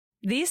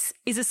This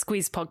is a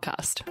Squiz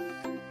podcast.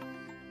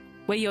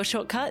 We're your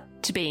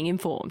shortcut to being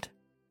informed.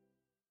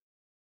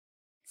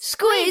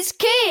 Squiz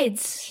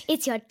Kids!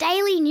 It's your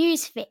daily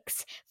news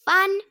fix.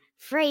 Fun,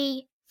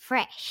 free,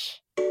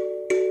 fresh.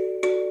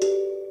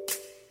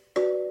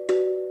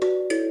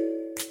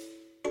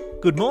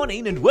 Good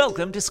morning and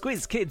welcome to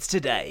Squiz Kids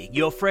Today,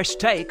 your fresh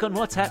take on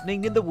what's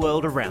happening in the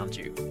world around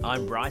you.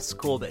 I'm Bryce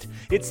Corbett.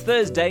 It's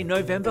Thursday,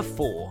 November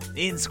 4.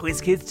 In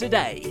Squiz Kids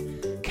Today,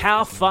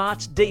 cow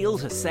fart deal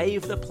to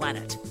save the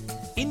planet.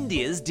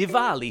 India's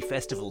Diwali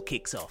festival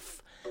kicks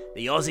off.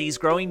 The Aussies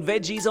growing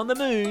veggies on the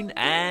moon,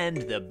 and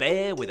the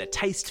bear with a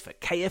taste for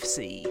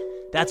KFC.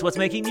 That's what's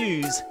making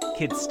news,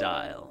 kids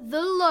style.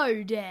 The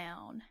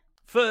lowdown.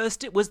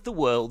 First, it was the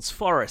world's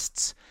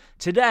forests.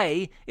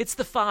 Today, it's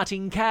the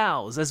farting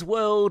cows, as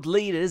world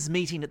leaders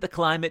meeting at the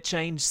Climate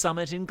Change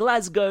Summit in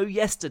Glasgow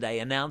yesterday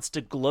announced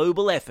a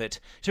global effort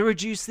to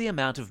reduce the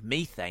amount of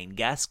methane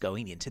gas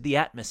going into the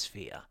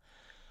atmosphere.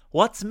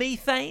 What's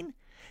methane?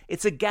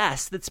 It's a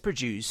gas that's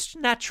produced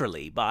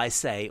naturally by,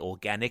 say,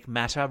 organic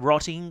matter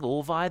rotting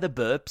or via the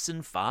burps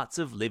and farts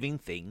of living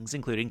things,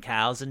 including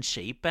cows and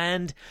sheep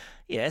and,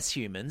 yes,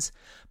 humans.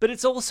 But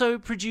it's also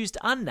produced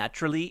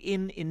unnaturally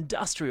in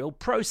industrial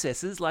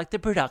processes like the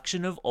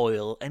production of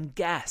oil and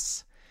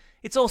gas.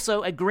 It's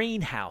also a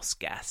greenhouse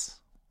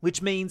gas,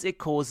 which means it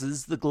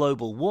causes the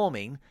global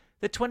warming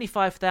that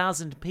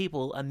 25,000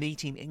 people are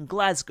meeting in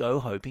Glasgow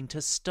hoping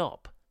to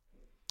stop.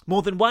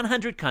 More than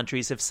 100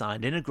 countries have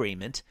signed an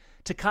agreement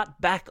to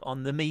cut back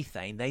on the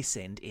methane they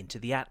send into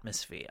the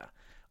atmosphere.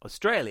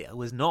 Australia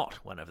was not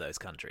one of those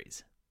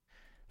countries.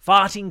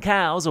 Farting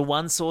cows are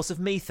one source of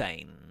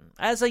methane,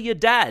 as are your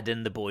dad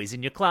and the boys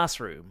in your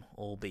classroom,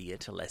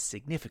 albeit a less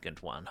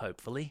significant one,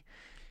 hopefully.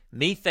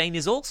 Methane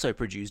is also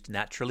produced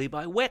naturally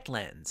by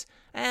wetlands,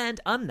 and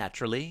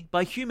unnaturally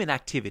by human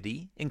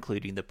activity,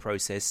 including the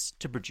process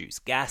to produce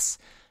gas,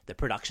 the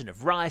production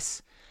of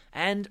rice,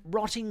 and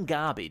rotting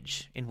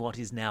garbage in what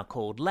is now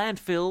called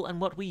landfill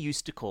and what we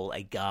used to call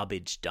a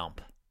garbage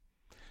dump.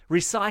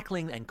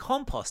 Recycling and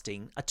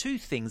composting are two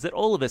things that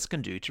all of us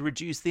can do to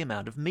reduce the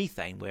amount of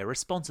methane we're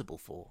responsible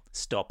for.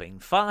 Stopping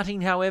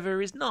farting,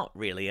 however, is not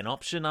really an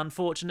option,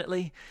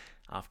 unfortunately.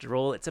 After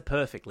all, it's a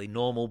perfectly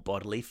normal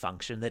bodily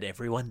function that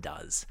everyone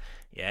does.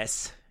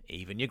 Yes,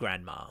 even your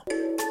grandma.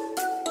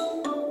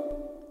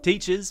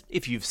 Teachers,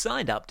 if you've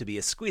signed up to be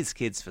a Squiz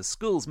Kids for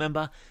Schools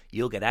member,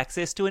 you'll get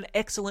access to an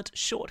excellent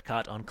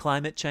shortcut on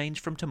climate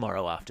change from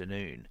tomorrow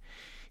afternoon.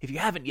 If you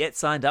haven't yet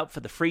signed up for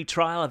the free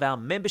trial of our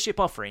membership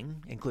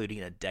offering, including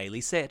a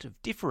daily set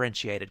of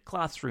differentiated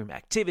classroom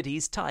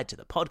activities tied to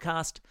the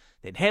podcast,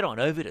 then head on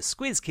over to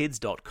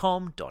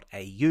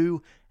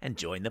squizkids.com.au and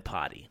join the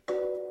party.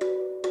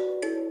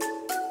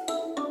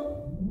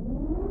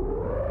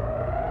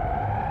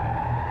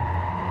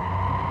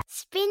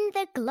 Spin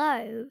the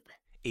globe.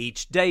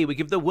 Each day we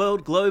give the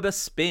world globe a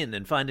spin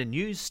and find a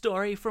news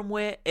story from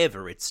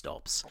wherever it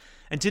stops.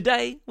 And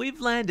today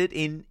we've landed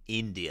in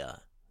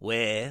India,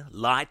 where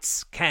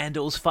lights,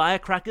 candles,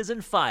 firecrackers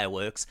and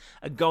fireworks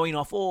are going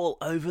off all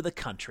over the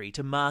country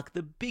to mark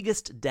the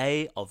biggest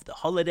day of the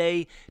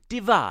holiday,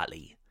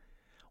 Diwali.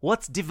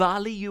 What's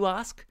Diwali, you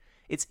ask?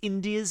 It's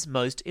India's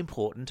most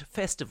important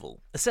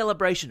festival, a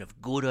celebration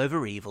of good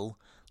over evil,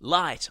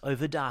 light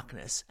over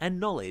darkness and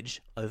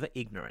knowledge over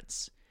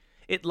ignorance.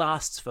 It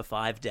lasts for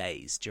 5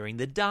 days during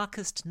the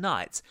darkest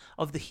nights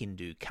of the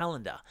Hindu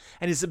calendar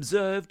and is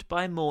observed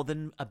by more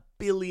than 1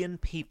 billion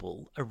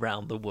people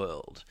around the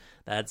world.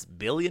 That's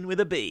billion with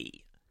a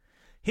B.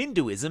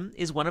 Hinduism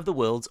is one of the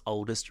world's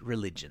oldest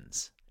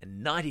religions,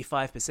 and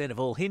 95% of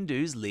all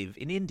Hindus live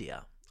in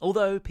India,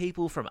 although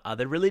people from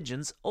other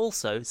religions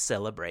also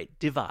celebrate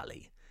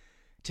Diwali.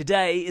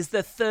 Today is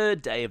the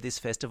third day of this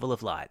festival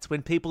of lights,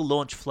 when people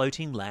launch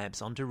floating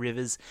lamps onto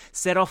rivers,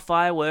 set off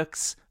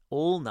fireworks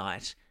all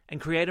night, and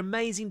create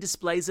amazing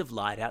displays of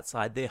light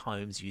outside their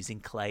homes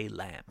using clay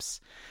lamps.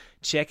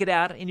 Check it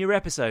out in your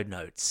episode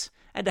notes.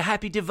 And a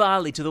happy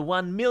Diwali to the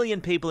 1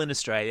 million people in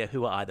Australia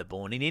who are either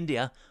born in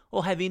India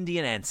or have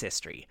Indian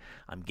ancestry.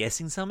 I'm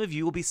guessing some of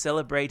you will be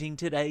celebrating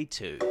today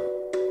too.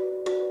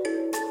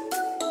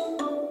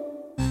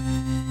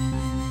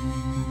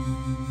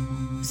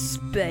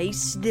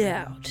 Spaced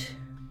out.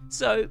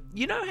 So,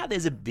 you know how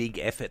there's a big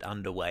effort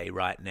underway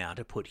right now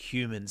to put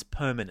humans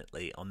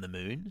permanently on the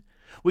moon?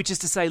 Which is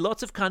to say,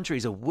 lots of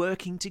countries are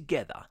working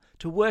together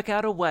to work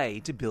out a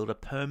way to build a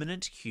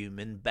permanent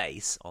human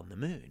base on the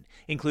moon,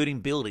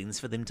 including buildings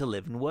for them to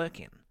live and work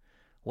in.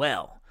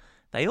 Well,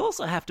 they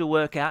also have to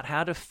work out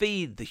how to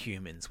feed the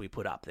humans we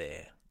put up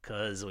there,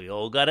 'cause we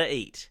all gotta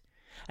eat.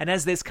 And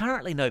as there's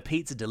currently no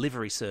pizza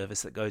delivery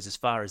service that goes as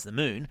far as the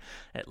moon,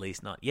 at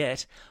least not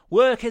yet,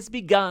 work has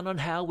begun on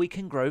how we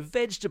can grow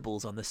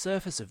vegetables on the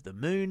surface of the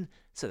moon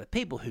so that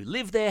people who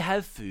live there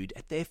have food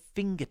at their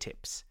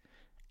fingertips.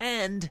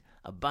 And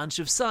a bunch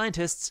of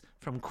scientists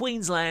from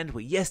Queensland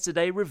were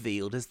yesterday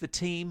revealed as the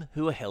team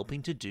who are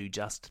helping to do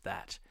just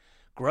that.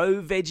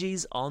 Grow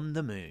veggies on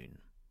the moon.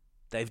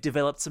 they've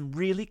developed some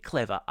really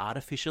clever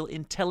artificial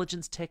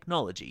intelligence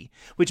technology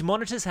which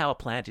monitors how a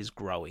plant is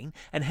growing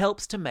and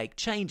helps to make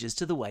changes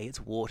to the way it's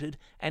watered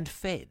and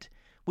fed,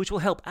 which will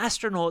help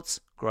astronauts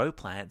grow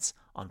plants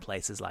on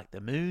places like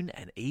the moon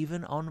and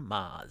even on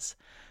Mars.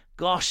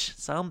 Gosh,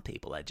 some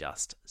people are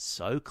just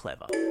so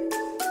clever.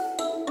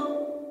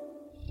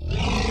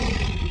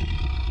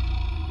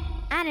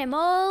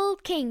 Animal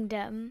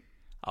Kingdom.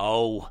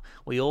 Oh,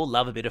 we all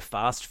love a bit of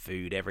fast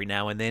food every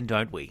now and then,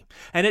 don't we?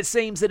 And it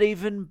seems that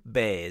even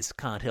bears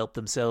can't help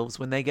themselves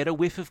when they get a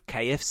whiff of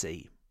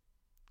KFC.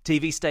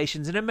 TV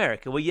stations in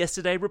America were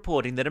yesterday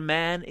reporting that a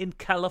man in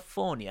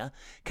California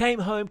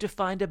came home to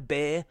find a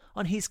bear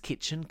on his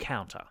kitchen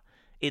counter,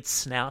 its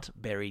snout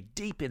buried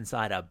deep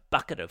inside a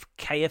bucket of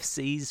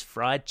KFC's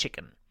fried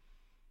chicken.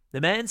 The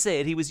man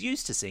said he was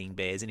used to seeing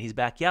bears in his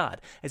backyard,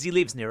 as he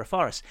lives near a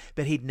forest,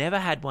 but he'd never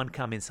had one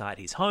come inside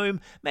his home,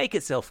 make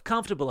itself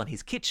comfortable on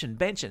his kitchen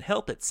bench and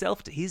help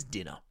itself to his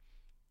dinner.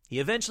 He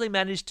eventually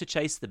managed to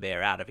chase the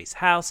bear out of his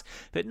house,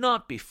 but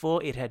not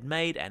before it had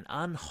made an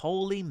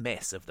unholy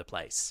mess of the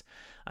place.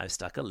 I've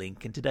stuck a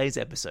link in today's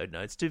episode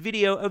notes to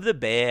video of the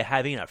bear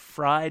having a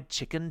fried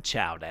chicken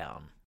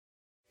chowdown.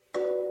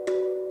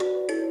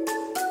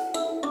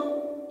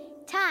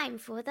 Time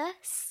for the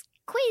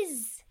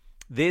quiz.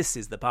 This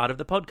is the part of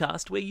the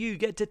podcast where you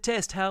get to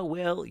test how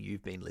well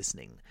you've been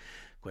listening.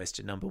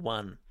 Question number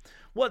 1.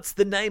 What's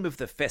the name of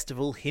the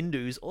festival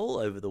Hindus all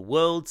over the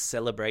world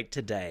celebrate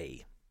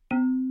today?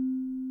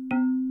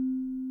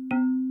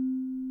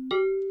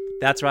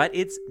 That's right,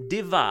 it's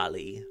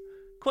Diwali.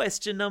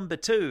 Question number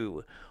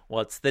 2.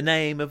 What's the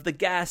name of the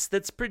gas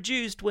that's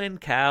produced when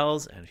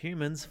cows and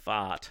humans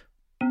fart?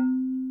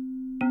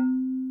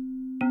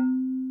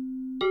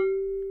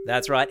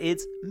 That's right,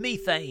 it's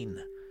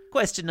methane.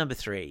 Question number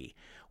 3.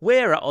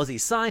 Where are Aussie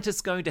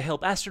scientists going to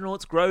help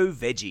astronauts grow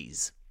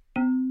veggies?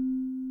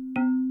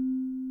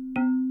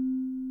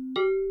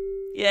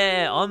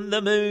 Yeah, on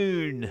the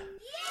moon.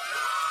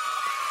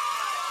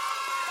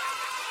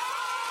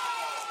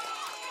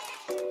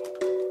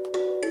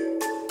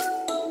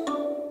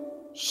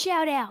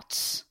 Shout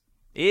outs.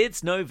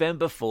 It's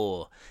November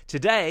 4.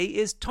 Today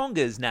is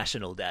Tonga's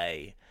National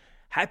Day.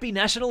 Happy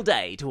National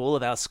Day to all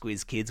of our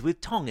Squiz kids with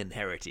Tongan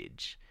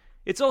heritage.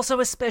 It's also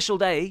a special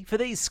day for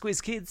these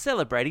Squiz kids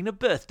celebrating a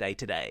birthday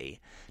today.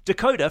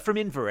 Dakota from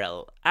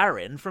Inverell,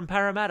 Aaron from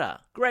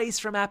Parramatta, Grace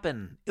from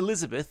Appin,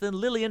 Elizabeth and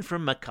Lillian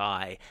from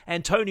Mackay,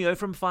 Antonio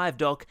from Five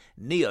Dock,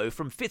 Neo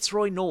from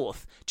Fitzroy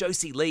North,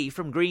 Josie Lee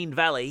from Green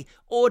Valley,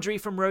 Audrey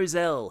from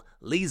Roselle,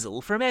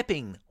 Liesl from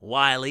Epping,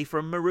 Wiley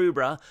from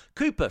Maroubra,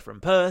 Cooper from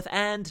Perth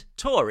and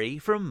Tori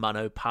from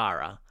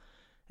Munopara.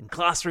 And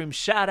classroom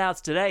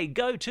shout-outs today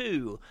go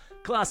to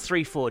Class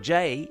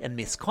 3-4J and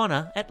Miss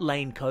Connor at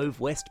Lane Cove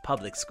West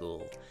Public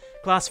School,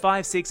 Class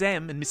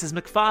 5-6M and Mrs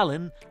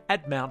McFarlane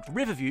at Mount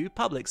Riverview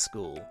Public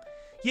School,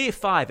 Year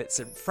 5 at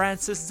St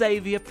Francis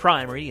Xavier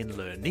Primary in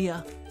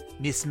Lernia,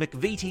 Miss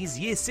McVitie's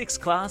Year 6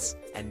 class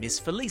and Miss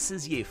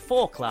Felice's Year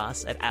 4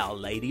 class at Our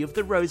Lady of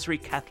the Rosary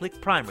Catholic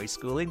Primary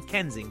School in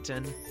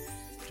Kensington,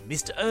 to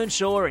Mr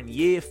Earnshaw and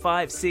Year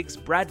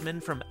 5-6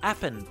 Bradman from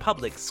Appin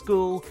Public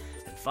School,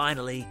 and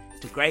finally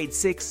to Grade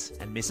 6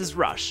 and Mrs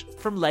Rush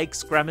from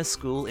Lakes Grammar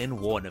School in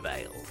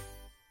Warnervale.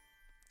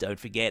 Don't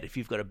forget, if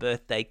you've got a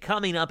birthday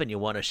coming up and you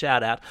want a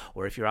shout out,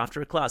 or if you're after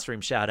a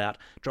classroom shout out,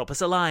 drop us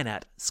a line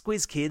at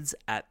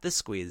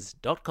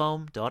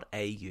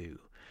squizkids@thesquiz.com.au.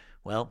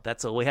 Well,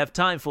 that's all we have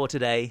time for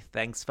today.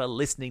 Thanks for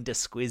listening to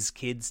Squiz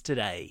Kids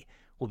today.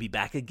 We'll be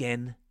back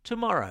again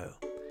tomorrow.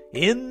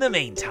 In the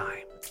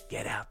meantime,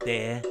 get out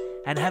there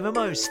and have a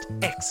most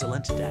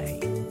excellent day.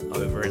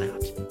 Over and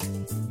out.